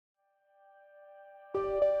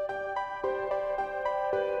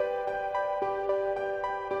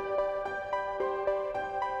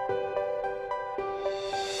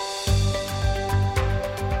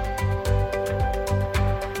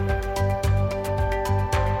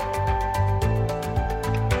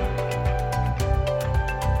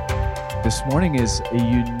This morning is a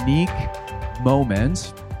unique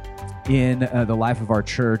moment in the life of our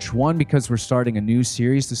church. One, because we're starting a new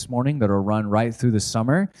series this morning that will run right through the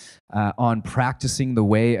summer on practicing the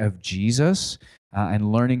way of Jesus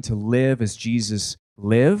and learning to live as Jesus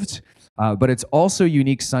lived. But it's also a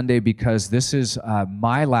unique Sunday because this is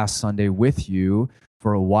my last Sunday with you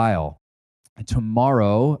for a while.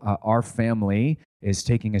 Tomorrow, our family is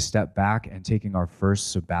taking a step back and taking our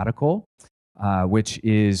first sabbatical, which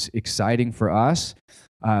is exciting for us,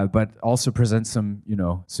 but also presents some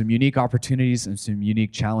unique opportunities and some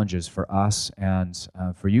unique challenges for us and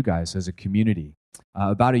for you guys as a community.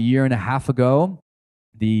 About a year and a half ago,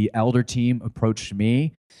 the elder team approached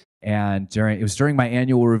me, and it was during my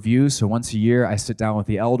annual review. So once a year, I sit down with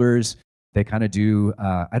the elders. They kind of do,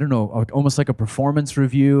 almost like a performance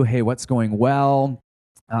review. Hey, what's going well?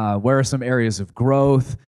 Where are some areas of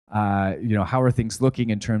growth? How are things looking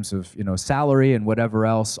in terms of, salary and whatever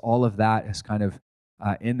else? All of that is kind of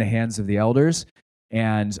in the hands of the elders.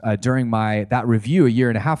 And during that review a year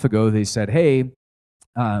and a half ago, they said, hey,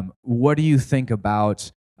 what do you think about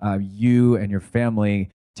you and your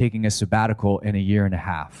family taking a sabbatical in a year and a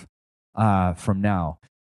half from now?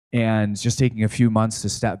 And just taking a few months to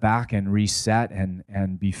step back and reset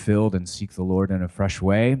and be filled and seek the Lord in a fresh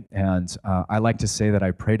way. And I like to say that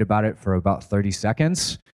I prayed about it for about 30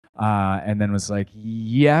 seconds and then was like,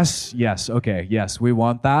 yes, okay, yes, we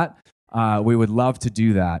want that. We would love to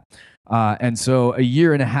do that. And so a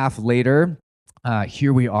year and a half later,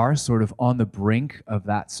 here we are sort of on the brink of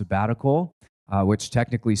that sabbatical, which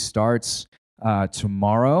technically starts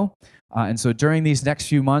tomorrow. And so during these next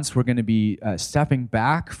few months, we're going to be stepping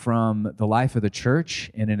back from the life of the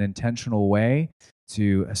church in an intentional way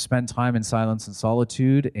to spend time in silence and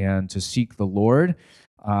solitude and to seek the Lord.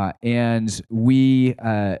 And we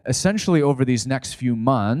essentially over these next few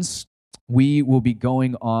months, we will be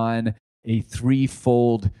going on a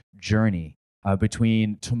threefold journey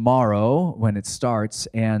between tomorrow when it starts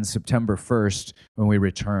and September 1st when we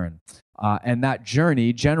return. And that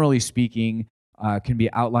journey, generally speaking, can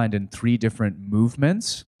be outlined in three different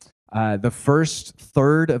movements. The first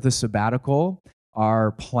third of the sabbatical,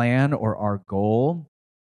 our plan or our goal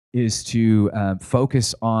is to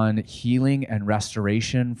focus on healing and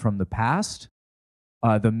restoration from the past.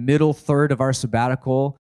 The middle third of our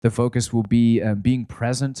sabbatical, the focus will be being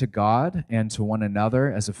present to God and to one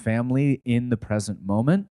another as a family in the present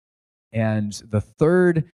moment. And the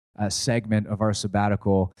third segment of our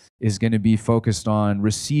sabbatical is going to be focused on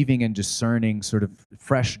receiving and discerning sort of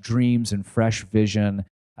fresh dreams and fresh vision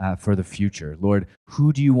for the future. Lord,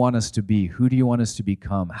 who do you want us to be? Who do you want us to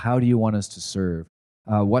become? How do you want us to serve?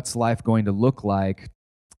 What's life going to look like?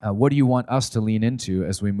 What do you want us to lean into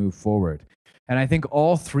as we move forward? And I think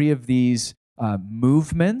all three of these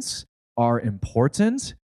movements are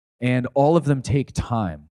important, and all of them take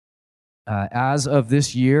time. As of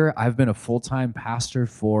this year, I've been a full-time pastor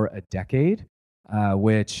for a decade,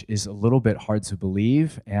 which is a little bit hard to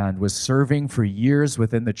believe, and was serving for years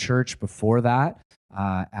within the church before that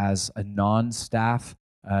as a non-staff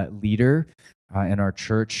leader in our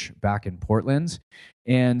church back in Portland.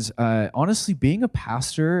 And honestly, being a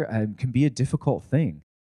pastor can be a difficult thing.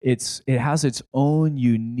 It has its own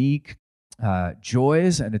unique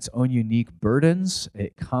joys and its own unique burdens.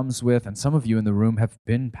 It comes with, and some of you in the room have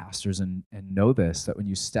been pastors and know this, that when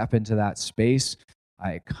you step into that space,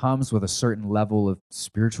 it comes with a certain level of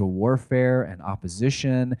spiritual warfare and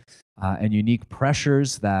opposition and unique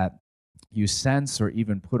pressures that you sense or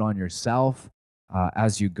even put on yourself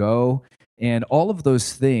as you go. And all of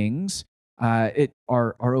those things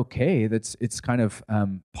are okay. It's kind of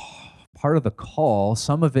part of the call.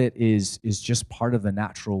 Some of it is just part of the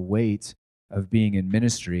natural weight of being in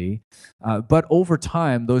ministry. But over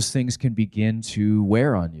time, those things can begin to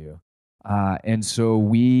wear on you. And so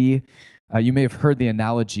you may have heard the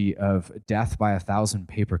analogy of death by 1,000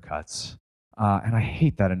 paper cuts. And I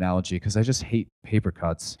hate that analogy because I just hate paper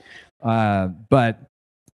cuts. But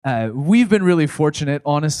we've been really fortunate,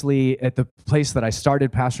 honestly, at the place that I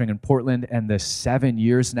started pastoring in Portland and the 7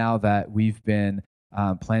 years now that we've been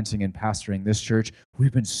planting and pastoring this church.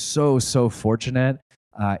 We've been so fortunate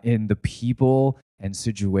in the people and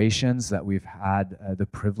situations that we've had the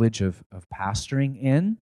privilege of pastoring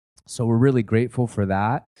in. So we're really grateful for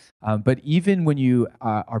that. But even when you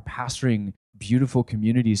are pastoring beautiful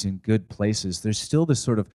communities in good places, there's still this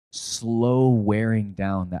sort of slow wearing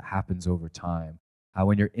down that happens over time.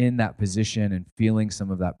 When you're in that position and feeling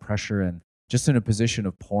some of that pressure and just in a position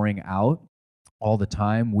of pouring out all the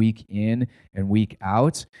time, week in and week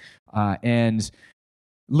out. And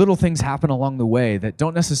little things happen along the way that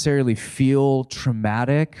don't necessarily feel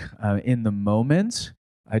traumatic in the moment,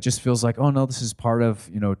 It just feels like, oh no, this is part of,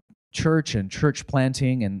 church and church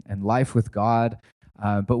planting and life with God.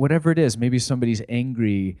 But whatever it is, maybe somebody's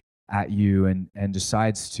angry at you and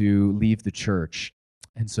decides to leave the church.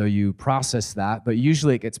 And so you process that, but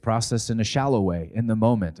usually it gets processed in a shallow way in the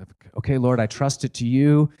moment of, okay, Lord, I trust it to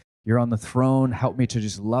you. You're on the throne. Help me to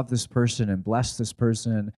just love this person and bless this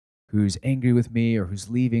person who's angry with me or who's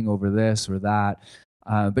leaving over this or that.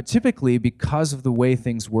 But typically, because of the way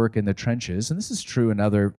things work in the trenches, and this is true in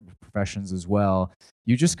other professions as well,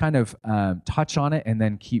 you just kind of touch on it and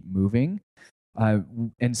then keep moving.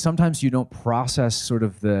 And sometimes you don't process sort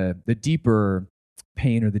of the deeper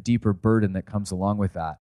pain or the deeper burden that comes along with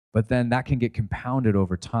that. But then that can get compounded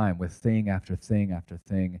over time with thing after thing after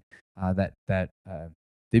thing that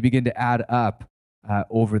they begin to add up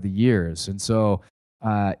over the years. And so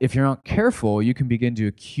if you're not careful, you can begin to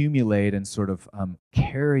accumulate and sort of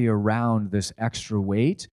carry around this extra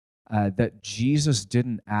weight that Jesus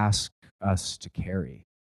didn't ask us to carry.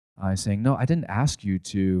 Saying, no, I didn't ask you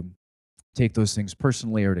to take those things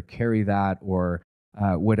personally or to carry that or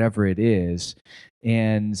whatever it is.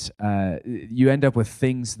 And you end up with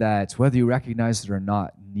things that, whether you recognize it or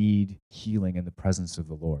not, need healing in the presence of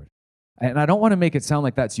the Lord. And I don't want to make it sound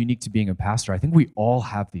like that's unique to being a pastor. I think we all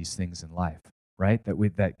have these things in life, right?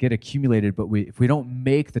 That get accumulated, but if we don't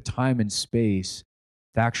make the time and space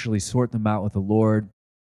to actually sort them out with the Lord,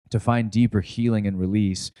 to find deeper healing and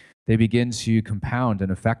release, they begin to compound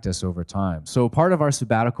and affect us over time. So part of our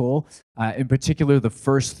sabbatical, in particular the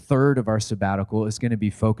first third of our sabbatical, is going to be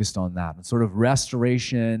focused on that, and sort of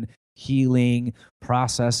restoration, healing,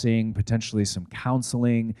 processing, potentially some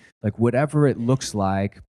counseling, like whatever it looks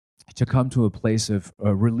like to come to a place of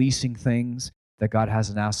releasing things that God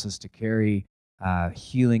hasn't asked us to carry,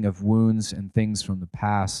 healing of wounds and things from the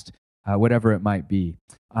past, whatever it might be.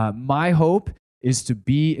 My hope is to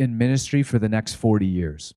be in ministry for the next 40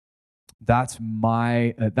 years. That's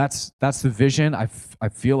my that's the vision. I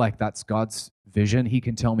feel like that's God's vision. He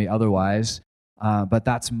can tell me otherwise, but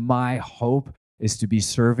that's my hope, is to be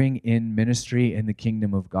serving in ministry in the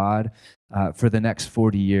kingdom of God for the next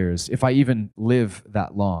 40 years, if I even live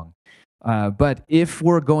that long. But if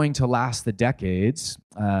we're going to last the decades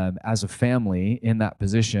as a family in that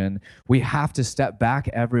position, we have to step back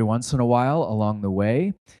every once in a while along the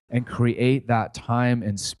way and create that time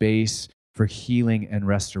and space for healing and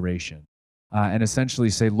restoration. And essentially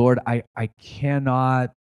say, Lord, I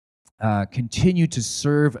cannot continue to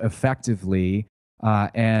serve effectively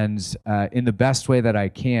and in the best way that I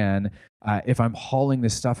can if I'm hauling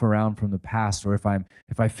this stuff around from the past, or if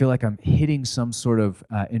I feel like I'm hitting some sort of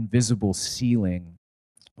invisible ceiling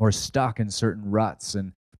or stuck in certain ruts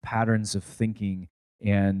and patterns of thinking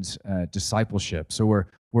and discipleship. So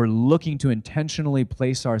we're looking to intentionally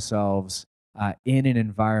place ourselves in an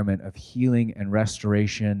environment of healing and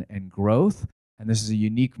restoration and growth. And this is a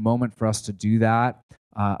unique moment for us to do that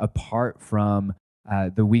apart from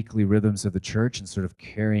the weekly rhythms of the church and sort of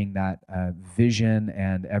carrying that vision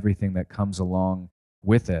and everything that comes along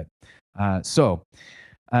with it. So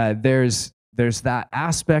there's that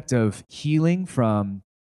aspect of healing from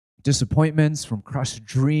disappointments, from crushed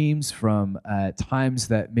dreams, from times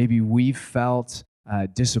that maybe we felt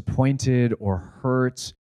disappointed or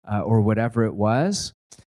hurt or whatever it was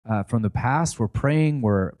from the past. We're praying,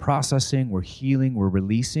 we're processing, we're healing, we're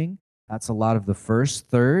releasing. That's a lot of the first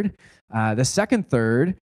third. The second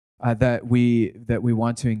third that we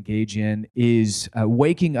want to engage in is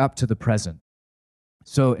waking up to the present.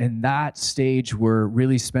 So in that stage, we're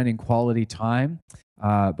really spending quality time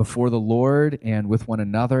before the Lord and with one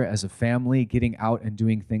another as a family, getting out and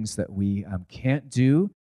doing things that we can't do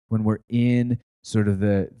when we're in sort of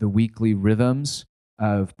the weekly rhythms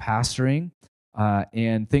of pastoring,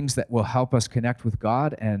 and things that will help us connect with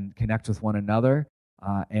God and connect with one another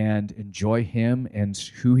and enjoy Him and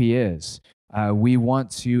who He is. We want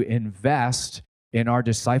to invest in our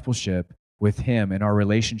discipleship with Him, in our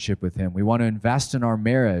relationship with Him. We want to invest in our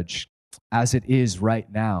marriage as it is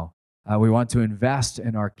right now. We want to invest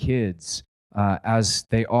in our kids as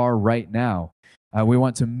they are right now. We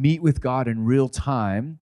want to meet with God in real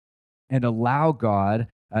time and allow God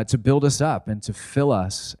to build us up and to fill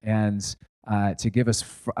us and to give us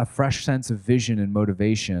a fresh sense of vision and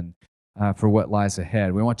motivation for what lies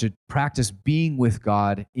ahead. We want to practice being with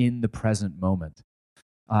God in the present moment.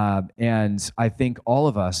 And I think all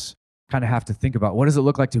of us kind of have to think about, what does it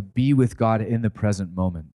look like to be with God in the present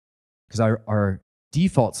moment? Because our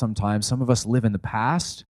default sometimes, some of us live in the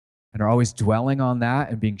past and are always dwelling on that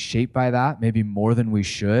and being shaped by that, maybe more than we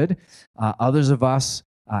should. Others of us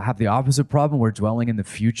have the opposite problem. We're dwelling in the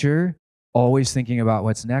future, always thinking about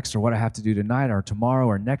what's next or what I have to do tonight or tomorrow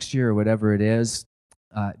or next year or whatever it is.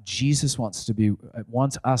 Jesus wants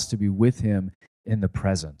us to be with him in the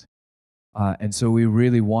present. And so we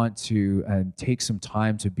really want to take some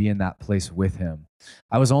time to be in that place with him.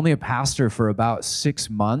 I was only a pastor for about 6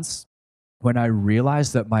 months when I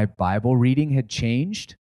realized that my Bible reading had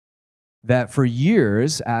changed. That for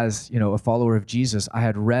years, as a follower of Jesus, I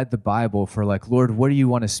had read the Bible for like, Lord, what do you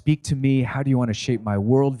want to speak to me? How do you want to shape my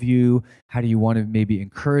worldview? How do you want to maybe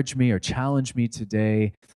encourage me or challenge me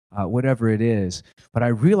today? Whatever it is. But I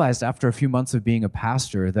realized after a few months of being a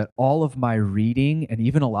pastor that all of my reading and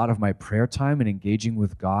even a lot of my prayer time and engaging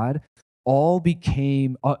with God all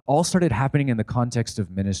started happening in the context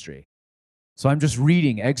of ministry. So I'm just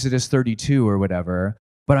reading Exodus 32 or whatever,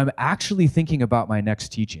 but I'm actually thinking about my next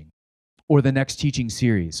teaching, or the next teaching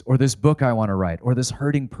series, or this book I want to write, or this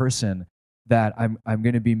hurting person that I'm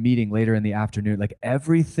going to be meeting later in the afternoon. Like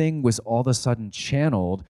everything was all of a sudden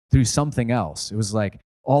channeled through something else. It was like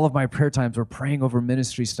all of my prayer times were praying over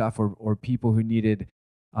ministry stuff or people who needed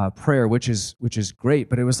prayer, which is great.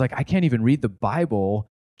 But it was like I can't even read the Bible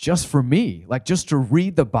just for me, like just to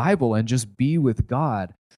read the Bible and just be with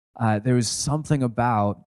God. There was something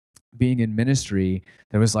about being in ministry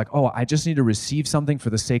that was like, oh, I just need to receive something for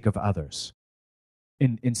the sake of others,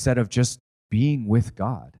 instead of just being with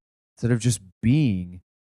God, instead of just being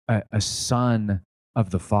a son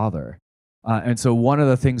of the Father. And so one of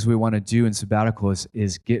the things we want to do in sabbatical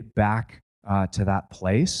is get back to that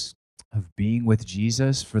place of being with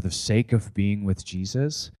Jesus for the sake of being with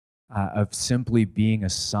Jesus, of simply being a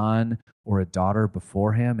son or a daughter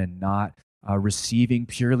before him and not receiving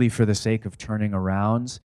purely for the sake of turning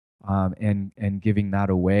around and giving that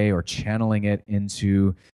away or channeling it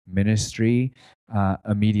into ministry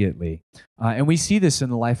immediately. And we see this in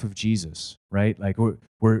the life of Jesus, right? Like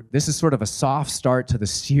this is sort of a soft start to the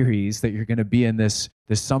series that you're going to be in this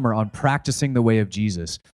summer on practicing the way of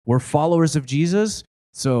Jesus. We're followers of Jesus,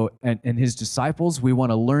 so and his disciples. We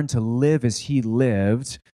want to learn to live as he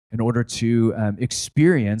lived in order to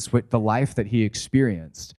experience the life that he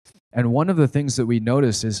experienced. And one of the things that we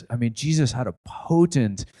notice is, Jesus had a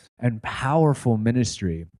potent and powerful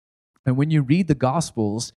ministry. And when you read the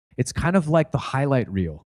Gospels, it's kind of like the highlight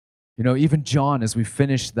reel. Even John, as we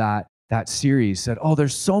finished that series, said, oh,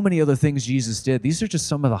 there's so many other things Jesus did. These are just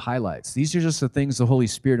some of the highlights. These are just the things the Holy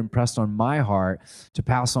Spirit impressed on my heart to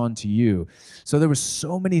pass on to you. So there were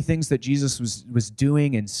so many things that Jesus was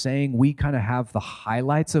doing and saying. We kind of have the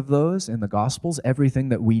highlights of those in the Gospels, everything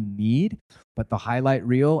that we need, but the highlight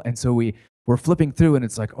reel. And so we're flipping through, and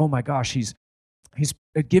it's like, oh my gosh, he's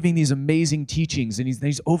giving these amazing teachings, and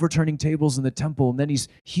he's overturning tables in the temple, and then he's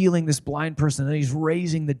healing this blind person, and then he's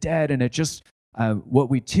raising the dead, and it just what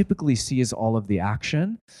we typically see is all of the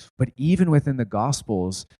action. But even within the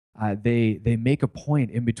Gospels, they make a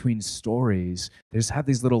point in between stories. They just have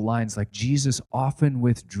these little lines like, Jesus often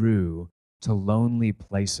withdrew to lonely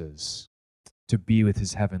places to be with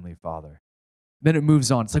his heavenly Father. Then it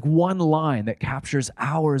moves on. It's like one line that captures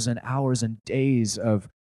hours and hours and days of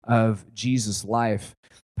Jesus' life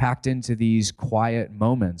packed into these quiet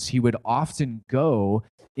moments. He would often go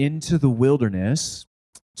into the wilderness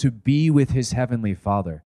to be with his heavenly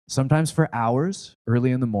Father, sometimes for hours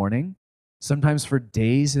early in the morning, sometimes for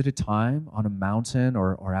days at a time on a mountain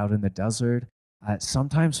or out in the desert,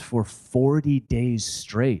 sometimes for 40 days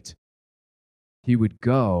straight. He would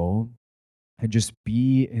go and just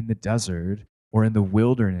be in the desert or in the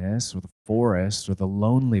wilderness or the forest or the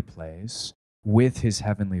lonely place with his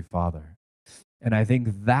heavenly Father. And I think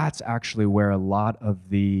that's actually where a lot of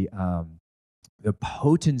the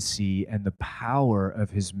potency and the power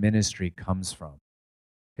of his ministry comes from,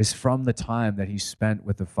 is from the time that he spent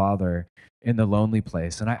with the Father in the lonely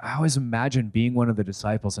place. And I always imagine being one of the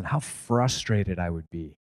disciples and how frustrated I would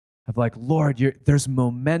be. Of like, Lord, there's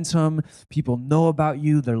momentum. People know about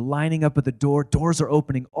you. They're lining up at the door. Doors are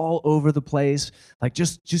opening all over the place. Like,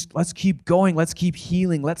 just let's keep going. Let's keep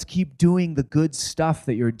healing. Let's keep doing the good stuff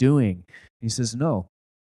that you're doing. He says, no,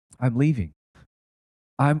 I'm leaving.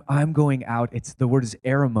 I'm going out. The word is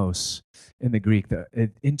eremos in the Greek,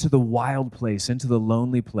 into the wild place, into the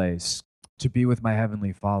lonely place to be with my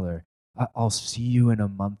heavenly Father. I'll see you in a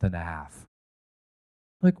month and a half.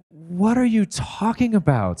 Like, what are you talking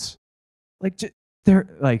about?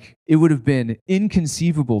 It would have been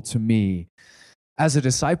inconceivable to me as a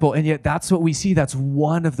disciple, and yet that's what we see. That's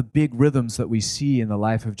one of the big rhythms that we see in the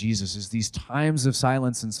life of Jesus, is these times of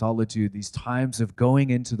silence and solitude, these times of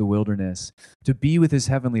going into the wilderness to be with his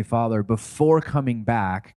heavenly Father before coming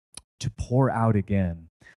back to pour out again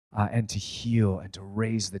and to heal and to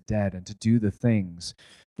raise the dead and to do the things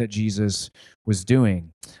that Jesus was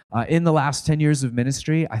doing. In the last 10 years of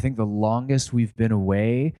ministry, I think the longest we've been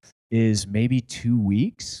away is maybe 2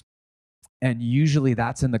 weeks. And usually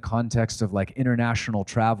that's in the context of like international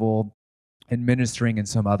travel and ministering in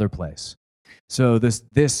some other place. So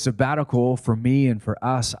this sabbatical for me and for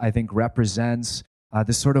us, I think represents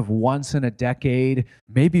this sort of once in a decade,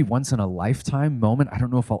 maybe once in a lifetime moment. I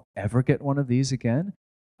don't know if I'll ever get one of these again,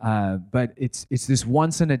 but it's this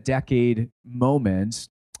once in a decade moment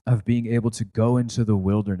of being able to go into the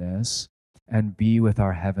wilderness and be with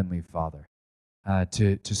our Heavenly Father,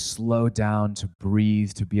 to slow down, to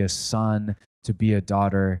breathe, to be a son, to be a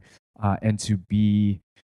daughter, and to be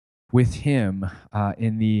with Him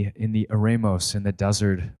in the eremos, in the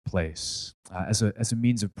desert place, as a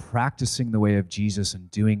means of practicing the way of Jesus and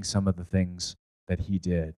doing some of the things that He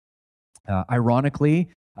did. Ironically,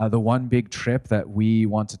 the one big trip that we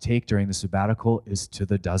want to take during the sabbatical is to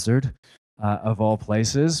the desert, of all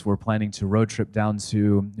places. We're planning to road trip down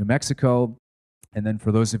to New Mexico. And then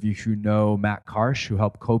for those of you who know Matt Karsh, who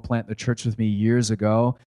helped co-plant the church with me years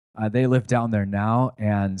ago, they live down there now,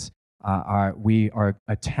 and we are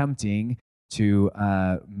attempting to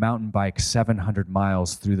mountain bike 700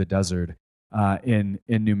 miles through the desert in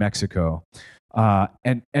New Mexico.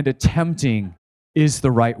 And attempting is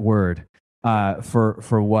the right word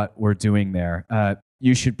for what we're doing there.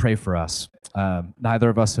 You should pray for us. Neither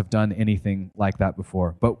of us have done anything like that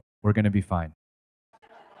before, but we're going to be fine.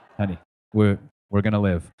 Honey, we're going to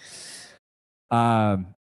live.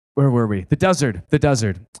 Where were we? The desert.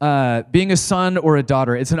 Being a son or a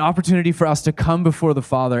daughter, it's an opportunity for us to come before the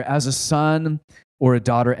Father as a son or a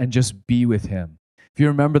daughter and just be with Him. If you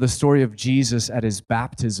remember the story of Jesus at His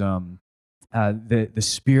baptism, the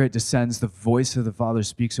Spirit descends, the voice of the Father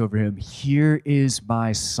speaks over Him. Here is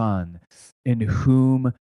my Son, in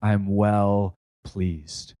whom I'm well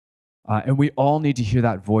pleased. And we all need to hear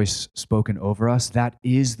that voice spoken over us. That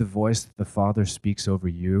is the voice that the Father speaks over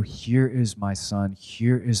you. Here is my son,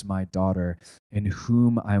 here is my daughter, in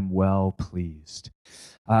whom I'm well pleased.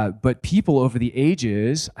 But people over the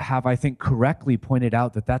ages have, I think, correctly pointed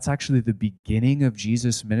out that that's actually the beginning of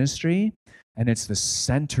Jesus' ministry, and it's the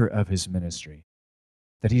center of His ministry.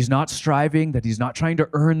 That He's not striving, that He's not trying to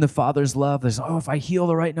earn the Father's love. There's, if I heal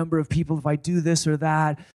the right number of people, if I do this or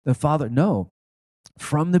that, the Father, no.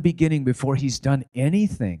 From the beginning, before He's done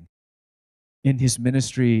anything in His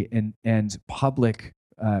ministry and public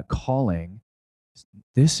calling,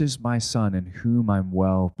 this is my Son in whom I'm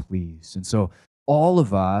well pleased. And so all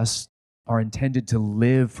of us are intended to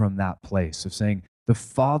live from that place of saying, the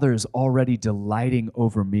Father is already delighting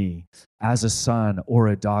over me as a son or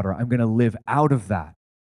a daughter. I'm going to live out of that.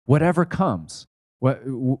 Whatever comes,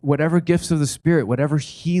 whatever gifts of the Spirit, whatever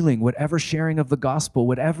healing, whatever sharing of the gospel,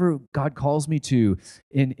 whatever God calls me to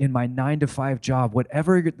in my 9-to-5 job,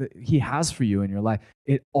 whatever He has for you in your life,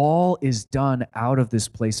 it all is done out of this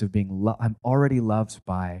place of being I'm already loved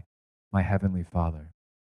by my Heavenly Father.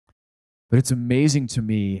 But it's amazing to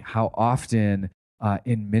me how often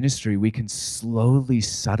in ministry we can slowly,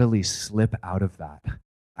 subtly slip out of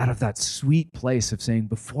that sweet place of saying,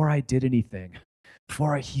 before I did anything,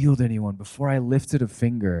 before I healed anyone, before I lifted a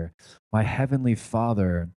finger, my Heavenly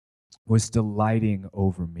Father was delighting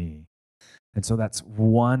over me. And so that's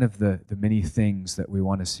one of the many things that we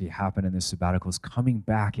want to see happen in this sabbatical, is coming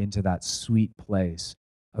back into that sweet place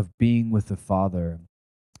of being with the Father,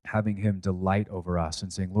 having Him delight over us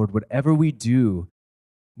and saying, Lord, whatever we do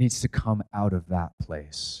needs to come out of that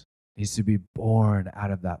place, needs to be born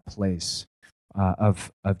out of that place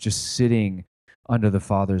of just sitting under the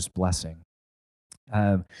Father's blessing.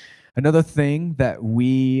 Another thing that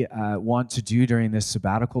we want to do during this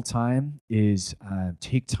sabbatical time is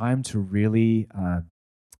take time to really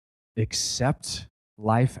accept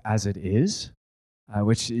life as it is,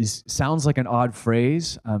 which sounds like an odd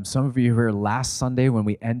phrase. Some of you were here last Sunday when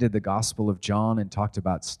we ended the Gospel of John and talked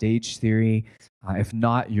about stage theory. If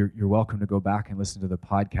not, you're welcome to go back and listen to the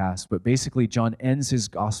podcast. But basically, John ends his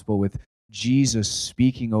gospel with Jesus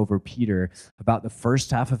speaking over Peter about the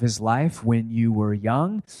first half of his life when you were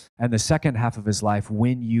young and the second half of his life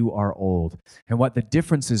when you are old, and what the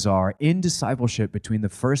differences are in discipleship between the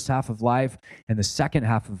first half of life and the second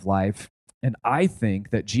half of life. And I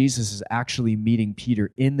think that Jesus is actually meeting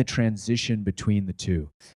Peter in the transition between the two,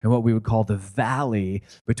 and what we would call the valley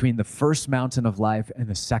between the first mountain of life and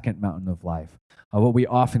the second mountain of life, what we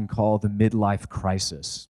often call the midlife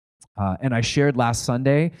crisis. And I shared last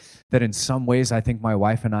Sunday that in some ways I think my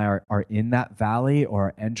wife and I are in that valley or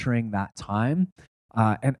are entering that time.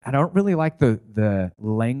 And I don't really like the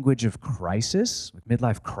language of crisis, like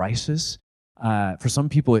midlife crisis. For some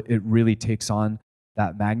people, it really takes on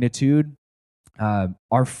that magnitude.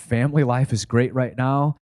 Our family life is great right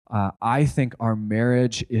now. I think our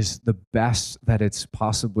marriage is the best that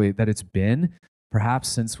it's been, perhaps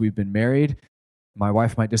since we've been married. My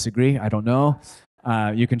wife might disagree. I don't know.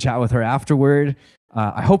 You can chat with her afterward.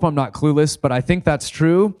 I hope I'm not clueless, but I think that's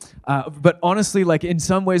true. But honestly, like in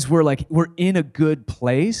some ways, we're in a good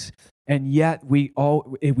place, and yet we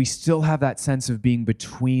still have that sense of being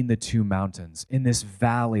between the two mountains in this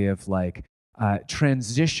valley of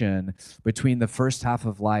transition between the first half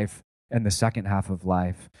of life and the second half of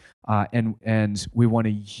life. And we want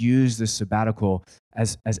to use this sabbatical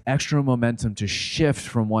as extra momentum to shift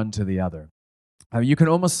from one to the other. You can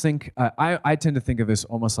almost think, I tend to think of this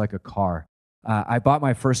almost like a car. I bought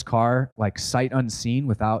my first car like sight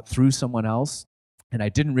unseen through someone else. And I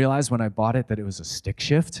didn't realize when I bought it that it was a stick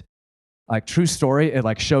shift. Like, true story, it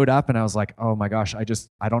like showed up and I was like, oh my gosh,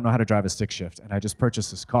 I don't know how to drive a stick shift. And I just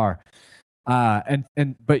purchased this car.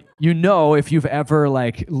 But if you've ever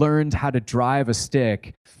like learned how to drive a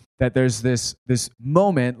stick, that there's this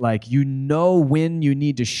moment, like, when you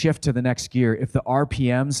need to shift to the next gear. If the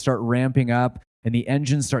RPMs start ramping up and the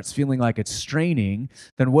engine starts feeling like it's straining,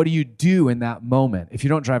 then what do you do in that moment? If you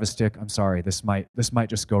don't drive a stick, I'm sorry, this might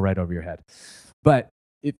just go right over your head. But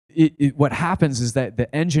what happens is that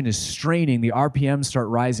the engine is straining, the RPMs start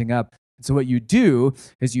rising up. So what you do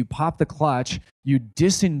is you pop the clutch, you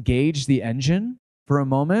disengage the engine for a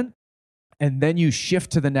moment, and then you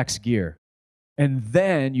shift to the next gear. And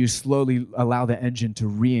then you slowly allow the engine to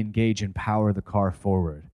re-engage and power the car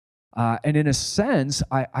forward. And in a sense,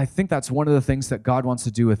 I think that's one of the things that God wants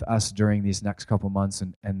to do with us during these next couple months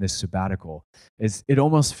and this sabbatical. Is it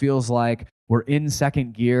almost feels like we're in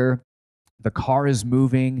second gear, the car is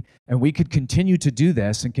moving, and we could continue to do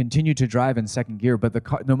this and continue to drive in second gear, but the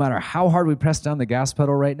car, no matter how hard we press down the gas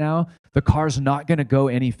pedal right now, the car's not going to go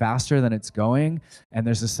any faster than it's going. And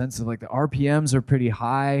there's a sense of like the RPMs are pretty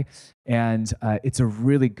high, and it's a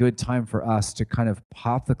really good time for us to kind of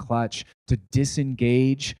pop the clutch, to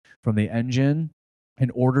disengage from the engine in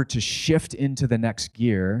order to shift into the next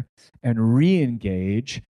gear and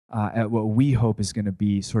re-engage at what we hope is going to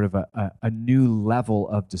be sort of a new level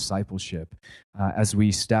of discipleship as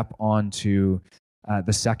we step onto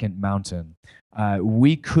the second mountain.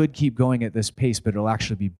 We could keep going at this pace, but it'll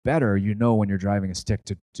actually be better, when you're driving a stick,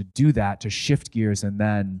 to do that, to shift gears, and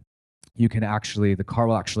then the car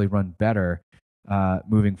will actually run better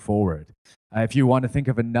moving forward. If you want to think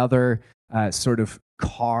of another sort of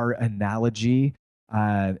car analogy,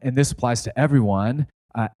 and this applies to everyone,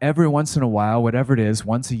 every once in a while, whatever it is,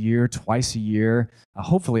 once a year, twice a year,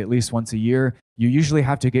 hopefully at least once a year, you usually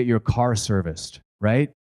have to get your car serviced,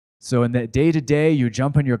 right? So in the day-to-day, you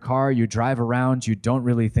jump in your car, you drive around, you don't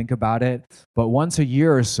really think about it. But once a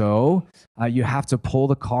year or so, you have to pull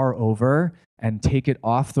the car over and take it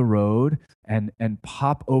off the road and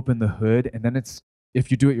pop open the hood. And then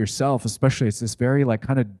if you do it yourself, especially, it's this very like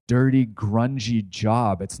kind of dirty, grungy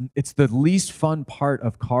job. It's the least fun part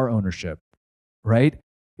of car ownership, right?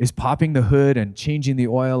 Is popping the hood and changing the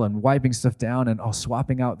oil and wiping stuff down and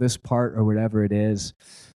swapping out this part or whatever it is.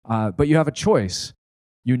 But you have a choice.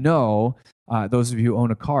 Those of you who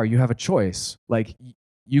own a car, you have a choice. Like,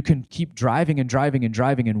 you can keep driving and driving and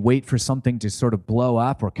driving and wait for something to sort of blow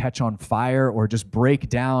up or catch on fire or just break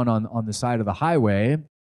down on the side of the highway.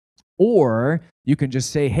 Or you can just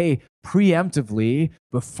say, hey, preemptively,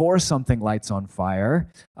 before something lights on fire,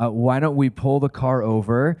 why don't we pull the car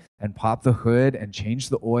over and pop the hood and change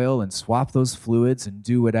the oil and swap those fluids and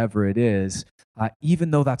do whatever it is,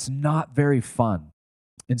 even though that's not very fun.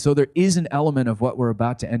 And so there is an element of what we're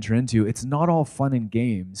about to enter into. It's not all fun and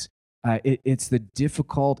games. It's the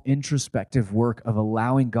difficult, introspective work of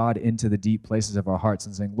allowing God into the deep places of our hearts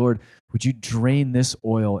and saying, Lord, would you drain this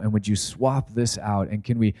oil and would you swap this out? And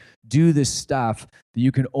can we do this stuff that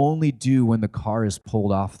you can only do when the car is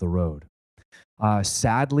pulled off the road?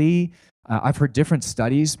 Sadly, I've heard different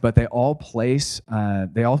studies, but they all place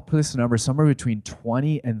the number somewhere between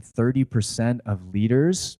 20 and 30% of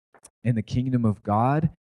leaders in the kingdom of God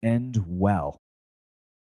end well.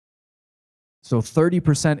 So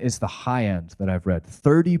 30% is the high end that I've read.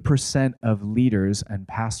 30% of leaders and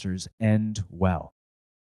pastors end well.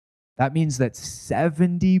 That means that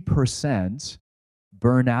 70%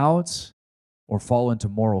 burn out or fall into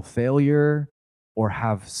moral failure or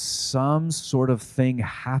have some sort of thing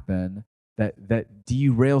happen that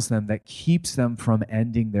derails them, that keeps them from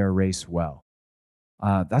ending their race well.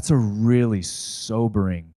 That's a really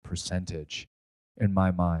sobering percentage in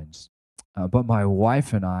my mind. But my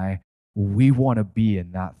wife and I, we want to be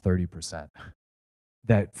in that 30%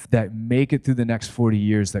 that make it through the next 40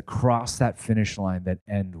 years, that cross that finish line, that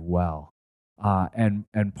end well. And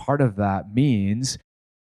part of that means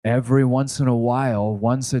every once in a while,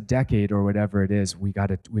 once a decade or whatever it is, we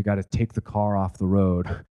gotta take the car off the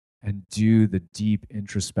road and do the deep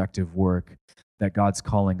introspective work that God's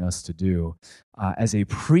calling us to do as a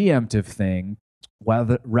preemptive thing,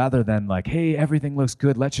 rather than like, hey, everything looks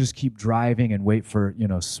good, let's just keep driving and wait for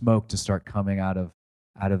smoke to start coming out of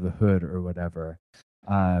the hood or whatever.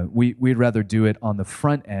 We'd rather do it on the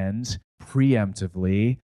front end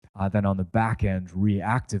preemptively than on the back end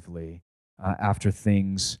reactively after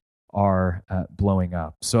things are blowing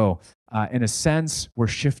up. So, in a sense, we're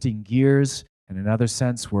shifting gears. In another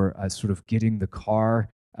sense, we're sort of getting the car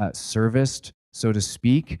serviced, so to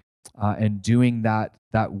speak, and doing that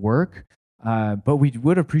work. But we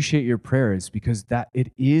would appreciate your prayers because that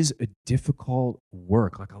it is a difficult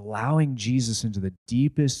work, like allowing Jesus into the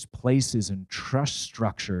deepest places and trust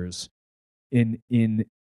structures in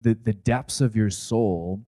the depths of your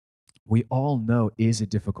soul. We all know is a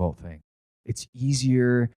difficult thing. It's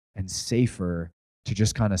easier and safer to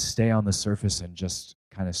just kind of stay on the surface and just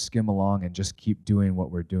kind of skim along and just keep doing what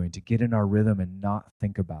we're doing, to get in our rhythm and not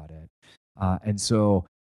think about it. And so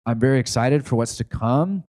I'm very excited for what's to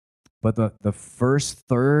come. But the first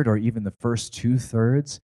third, or even the first two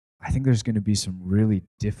thirds, I think there's going to be some really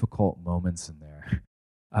difficult moments in there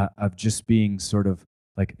of just being sort of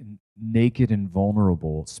like naked and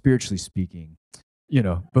vulnerable, spiritually speaking,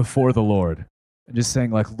 before the Lord. And just saying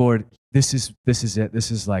like, Lord, this is it. This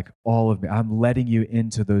is like all of me. I'm letting you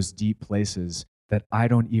into those deep places that I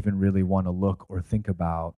don't even really want to look or think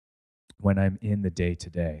about when I'm in the day to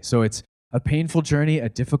day. So it's a painful journey, a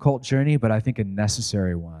difficult journey, but I think a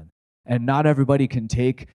necessary one. And not everybody can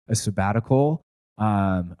take a sabbatical.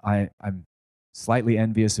 I'm slightly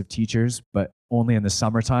envious of teachers, but only in the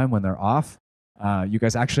summertime when they're off. You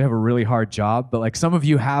guys actually have a really hard job, but like some of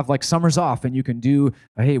you have like summers off and you can do,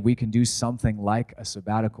 hey, we can do something like a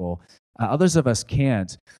sabbatical. Others of us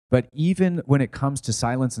can't. But even when it comes to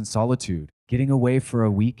silence and solitude, getting away for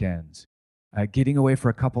a weekend, getting away for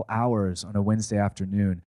a couple hours on a Wednesday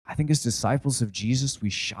afternoon, I think as disciples of Jesus, we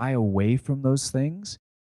shy away from those things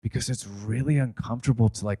because it's really uncomfortable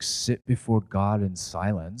to like sit before God in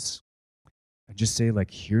silence and just say like,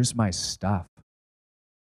 here's my stuff,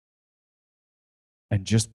 and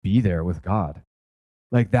just be there with God.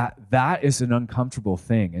 Like that is an uncomfortable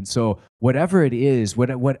thing. And so whatever it is,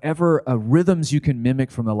 whatever rhythms you can mimic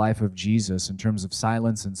from the life of Jesus in terms of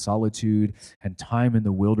silence and solitude and time in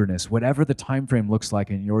the wilderness, whatever the time frame looks like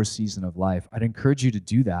in your season of life, I'd encourage you to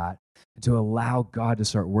do that and to allow God to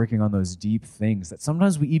start working on those deep things that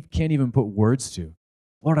sometimes we can't even put words to.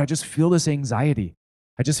 Lord, I just feel this anxiety.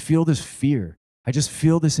 I just feel this fear. I just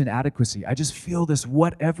feel this inadequacy. I just feel this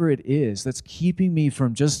whatever it is that's keeping me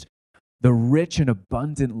from just the rich and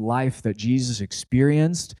abundant life that Jesus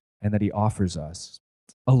experienced and that he offers us.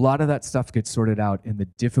 A lot of that stuff gets sorted out in the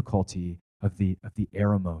difficulty of the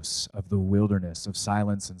eremos, of the wilderness, of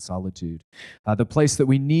silence and solitude, the place that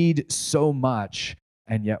we need so much,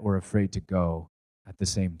 and yet we're afraid to go at the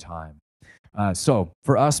same time. So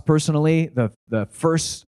for us personally, the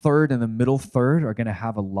first third and the middle third are going to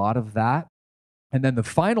have a lot of that. And then the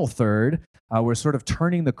final third, we're sort of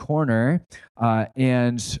turning the corner,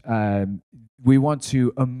 and we want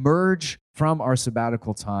to emerge from our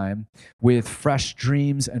sabbatical time with fresh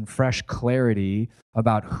dreams and fresh clarity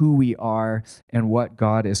about who we are and what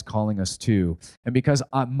God is calling us to. And because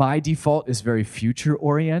my default is very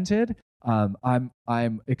future-oriented,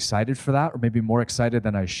 I'm excited for that, or maybe more excited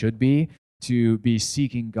than I should be, to be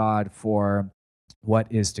seeking God for what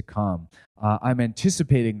is to come. I'm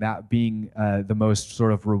anticipating that being the most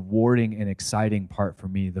sort of rewarding and exciting part for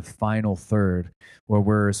me, the final third, where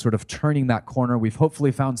we're sort of turning that corner. We've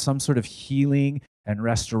hopefully found some sort of healing and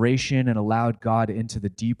restoration and allowed God into the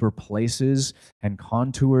deeper places and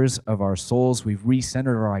contours of our souls. We've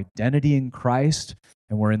recentered our identity in Christ,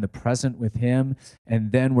 and we're in the present with him.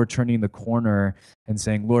 And then we're turning the corner and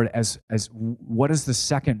saying, Lord, as what does the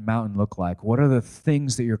second mountain look like? What are the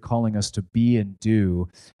things that you're calling us to be and do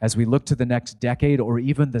as we look to the next decade or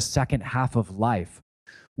even the second half of life?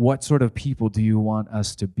 What sort of people do you want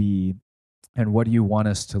us to be, and what do you want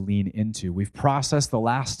us to lean into? We've processed the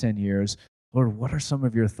last 10 years. Lord, what are some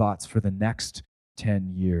of your thoughts for the next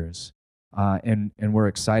 10 years? And we're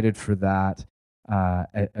excited for that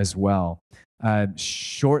as well.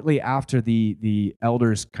 Shortly after the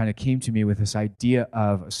elders kind of came to me with this idea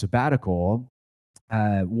of a sabbatical,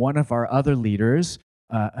 one of our other leaders,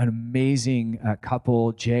 an amazing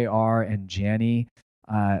couple, JR and Janny,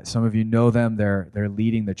 some of you know them. They're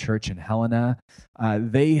leading the church in Helena.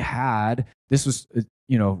 This was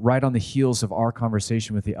right on the heels of our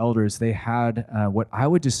conversation with the elders. They had what I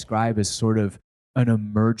would describe as sort of an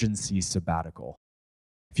emergency sabbatical.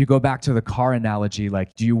 if you go back to the car analogy,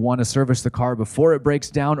 like, do you want to service the car before it breaks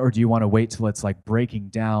down, or do you want to wait till it's like breaking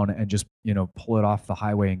down and just, pull it off the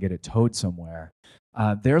highway and get it towed somewhere?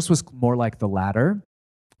 Theirs was more like the latter.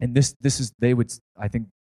 And this is, they would, I think,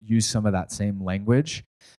 use some of that same language.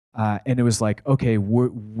 And it was like, okay,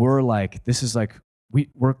 we're like, this is like,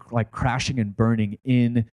 we're like crashing and burning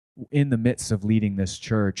in the midst of leading this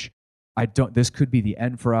church. This could be the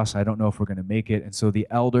end for us. I don't know if we're going to make it. And so the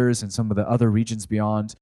elders and some of the other regions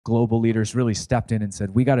beyond, global leaders, really stepped in and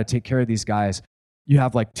said, we got to take care of these guys. You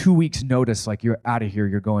have like 2 weeks notice, like, you're out of here,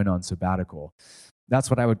 you're going on sabbatical. That's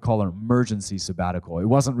what I would call an emergency sabbatical. It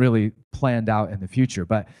wasn't really planned out in the future,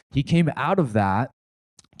 but he came out of that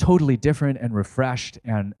totally different and refreshed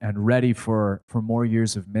and ready for more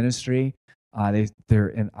years of ministry. They're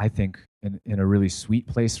in, I think, in a really sweet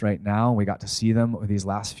place right now. We got to see them these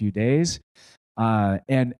last few days.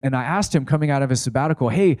 And I asked him coming out of his sabbatical,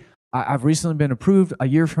 hey, I've recently been approved. A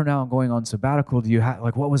year from now, I'm going on sabbatical. Do you have,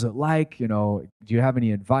 like, what was it like? Do you have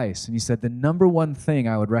any advice? And he said, the number one thing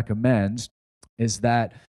I would recommend is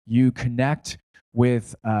that you connect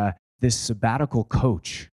with this sabbatical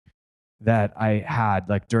coach that I had,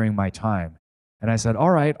 like, during my time. And I said,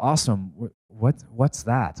 all right, awesome. What's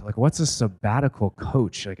that? Like, what's a sabbatical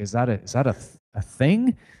coach? Like, is that a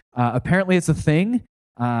thing? Apparently it's a thing.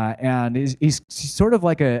 And he's sort of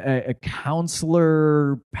like a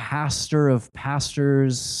counselor, pastor of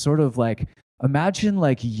pastors, sort of like, imagine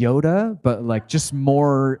like Yoda, but like just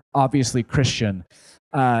more obviously Christian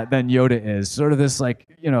than Yoda is. Sort of this like,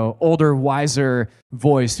 older, wiser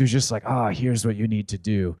voice who's just like, here's what you need to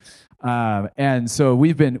do. And so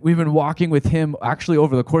we've been walking with him actually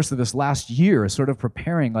over the course of this last year, sort of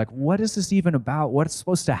preparing, like, what is this even about? What's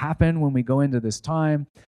supposed to happen when we go into this time?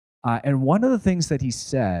 And one of the things that he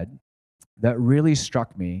said that really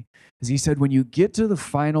struck me is he said, when you get to the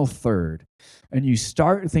final third and you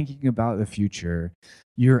start thinking about the future,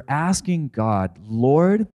 you're asking God,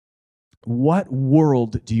 Lord, what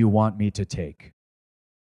world do you want me to take?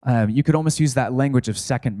 You could almost use that language of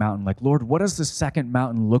second mountain, like, Lord, what does the second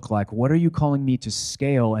mountain look like? What are you calling me to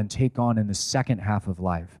scale and take on in the second half of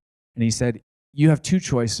life? And he said, you have two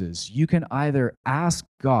choices. You can either ask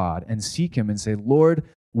God and seek him and say, Lord,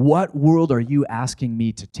 what world are you asking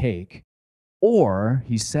me to take? Or,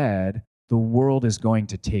 he said, the world is going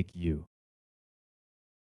to take you.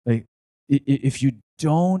 Like, if you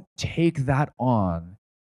don't take that on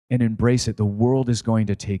and embrace it, the world is going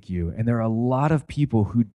to take you. And there are a lot of people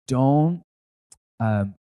who don't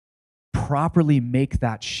properly make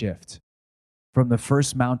that shift from the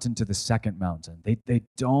first mountain to the second mountain. They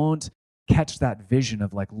don't catch that vision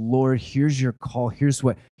of like, Lord, here's your call. Here's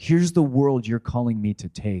the world you're calling me to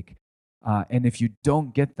take. And if you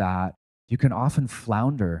don't get that, you can often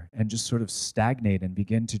flounder and just sort of stagnate and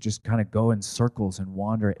begin to just kind of go in circles and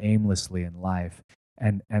wander aimlessly in life.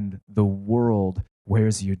 And the world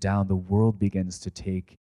wears you down. The world begins to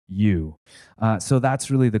take you. So that's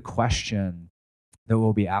really the question that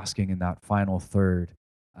we'll be asking in that final third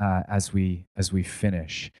as we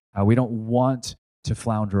finish. We don't want to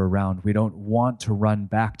flounder around. We don't want to run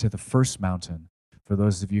back to the first mountain. For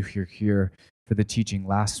those of you who are here for the teaching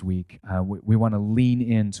last week, we want to lean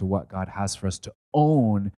into what God has for us, to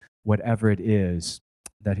own whatever it is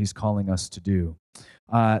that he's calling us to do.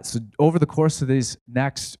 So over the course of these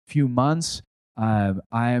next few months, I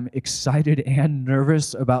am excited and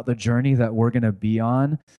nervous about the journey that we're going to be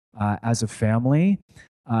on as a family.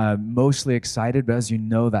 Mostly excited, but as you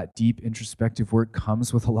know, that deep introspective work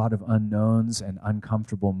comes with a lot of unknowns and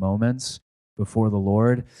uncomfortable moments before the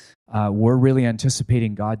Lord. We're really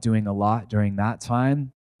anticipating God doing a lot during that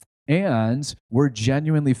time, and we're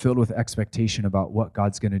genuinely filled with expectation about what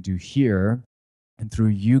God's going to do here and through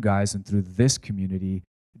you guys and through this community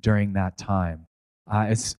during that time.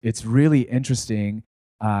 It's really interesting.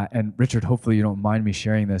 And Richard, hopefully you don't mind me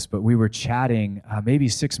sharing this, but we were chatting maybe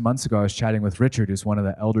 6 months ago. I was chatting with Richard, who's one of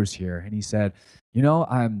the elders here, and he said,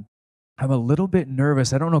 I'm a little bit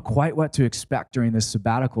nervous. I don't know quite what to expect during this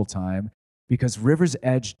sabbatical time because River's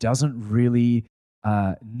Edge doesn't really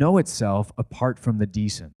know itself apart from the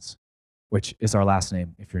Deisens, which is our last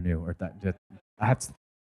name if you're new, or the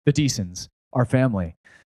Deisens, our family.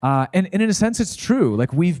 And in a sense, it's true.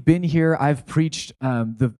 Like, we've been here. I've preached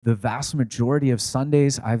the vast majority of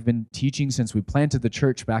Sundays. I've been teaching since we planted the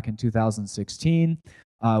church back in 2016.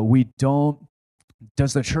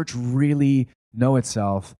 Does the church really know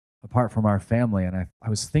itself apart from our family? And I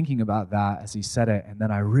was thinking about that as he said it, and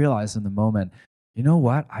then I realized in the moment, you know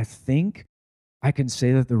what? I think I can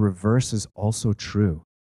say that the reverse is also true.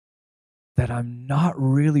 That I'm not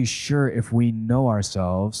really sure if we know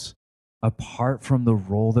ourselves apart from the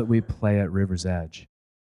role that we play at River's Edge.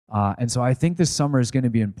 And so I think this summer is going to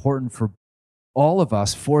be important for all of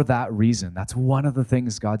us for that reason. That's one of the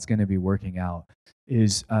things God's going to be working out,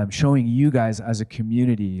 is showing you guys as a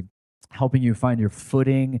community, helping you find your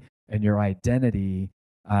footing and your identity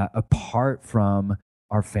apart from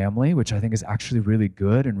our family, which I think is actually really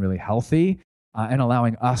good and really healthy, and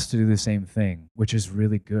allowing us to do the same thing, which is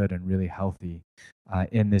really good and really healthy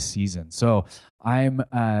in this season. So I'm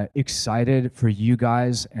excited for you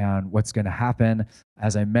guys and what's going to happen.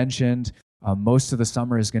 As I mentioned, most of the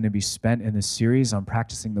summer is going to be spent in this series on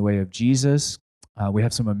practicing the way of Jesus. We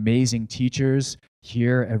have some amazing teachers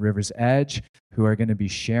here at River's Edge who are going to be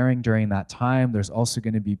sharing during that time. There's also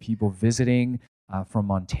going to be people visiting from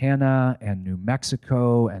Montana and New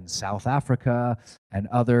Mexico and South Africa and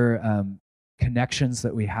other connections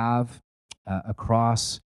that we have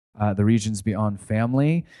across the regions beyond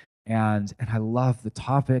family. And I love the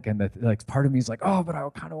topic, and like part of me is like, oh, but I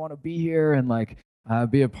kind of want to be here and like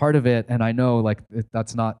be a part of it. And I know like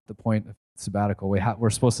that's not the point of sabbatical. We're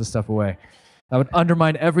supposed to step away. That would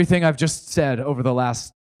undermine everything I've just said over the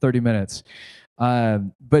last 30 minutes.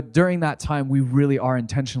 But during that time, we really are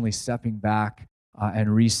intentionally stepping back and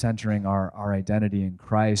recentering our identity in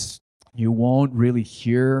Christ. You won't really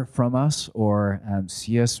hear from us or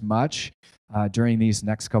see us much during these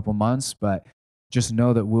next couple months, but just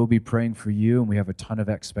know that we'll be praying for you, and we have a ton of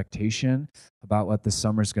expectation about what this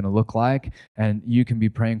summer is going to look like, and you can be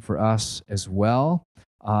praying for us as well.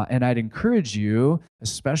 And I'd encourage you,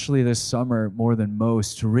 especially this summer more than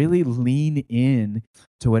most, to really lean in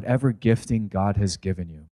to whatever gifting God has given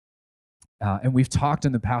you. And we've talked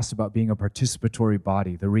in the past about being a participatory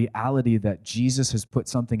body, the reality that Jesus has put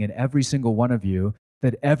something in every single one of you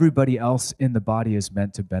that everybody else in the body is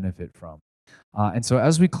meant to benefit from. And so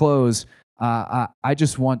as we close, I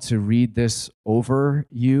just want to read this over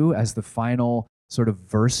you as the final sort of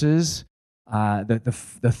verses,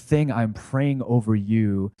 the thing I'm praying over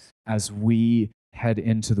you as we head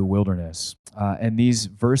into the wilderness. And these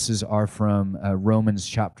verses are from Romans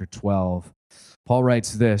chapter 12. Paul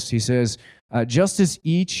writes this. He says, just as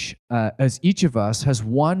each of us has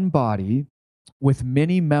one body with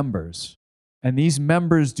many members, and these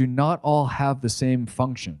members do not all have the same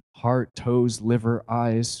function, heart, toes, liver,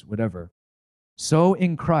 eyes, whatever. So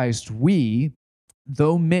in Christ, we,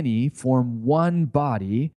 though many, form one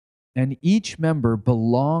body, and each member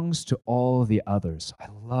belongs to all the others. I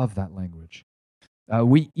love that language.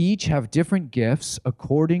 We each have different gifts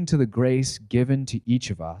according to the grace given to each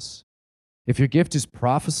of us. If your gift is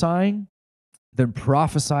prophesying, then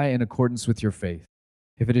prophesy in accordance with your faith.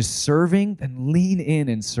 If it is serving, then lean in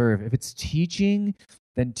and serve. If it's teaching,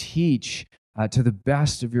 then teach to the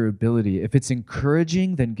best of your ability. If it's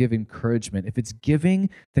encouraging, then give encouragement. If it's giving,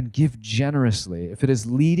 then give generously. If it is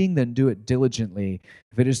leading, then do it diligently.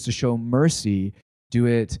 If it is to show mercy, do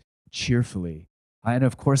it cheerfully. And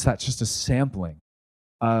of course, that's just a sampling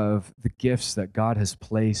of the gifts that God has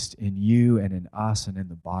placed in you and in us and in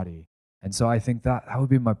the body. And so I think that would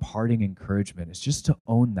be my parting encouragement, is just to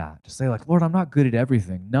own that, to say like, Lord, I'm not good at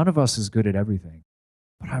everything. None of us is good at everything.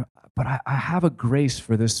 But I have a grace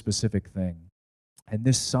for this specific thing. And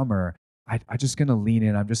this summer, I'm just going to lean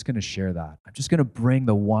in. I'm just going to share that. I'm just going to bring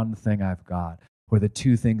the one thing I've got, or the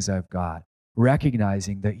two things I've got,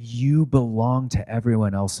 recognizing that you belong to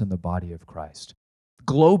everyone else in the body of Christ,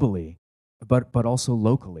 globally, but also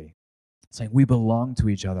locally. Saying we belong to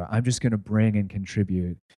each other. I'm just going to bring and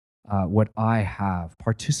contribute what I have,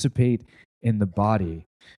 participate in the body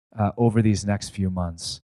over these next few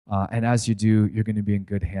months. And as you do, you're going to be in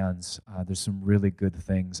good hands. There's some really good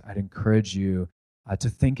things. I'd encourage you to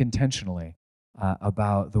think intentionally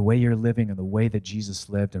about the way you're living and the way that Jesus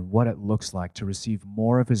lived and what it looks like to receive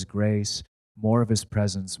more of his grace, more of his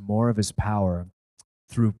presence, more of his power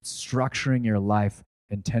through structuring your life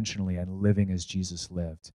intentionally and living as Jesus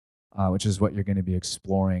lived, which is what you're going to be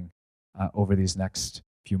exploring over these next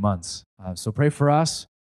few months. So pray for us.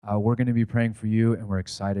 We're going to be praying for you, and we're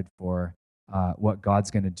excited for what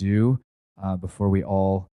God's going to do before we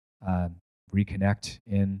all reconnect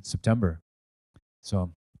in September.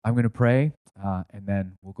 So I'm going to pray, and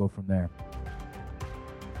then we'll go from there.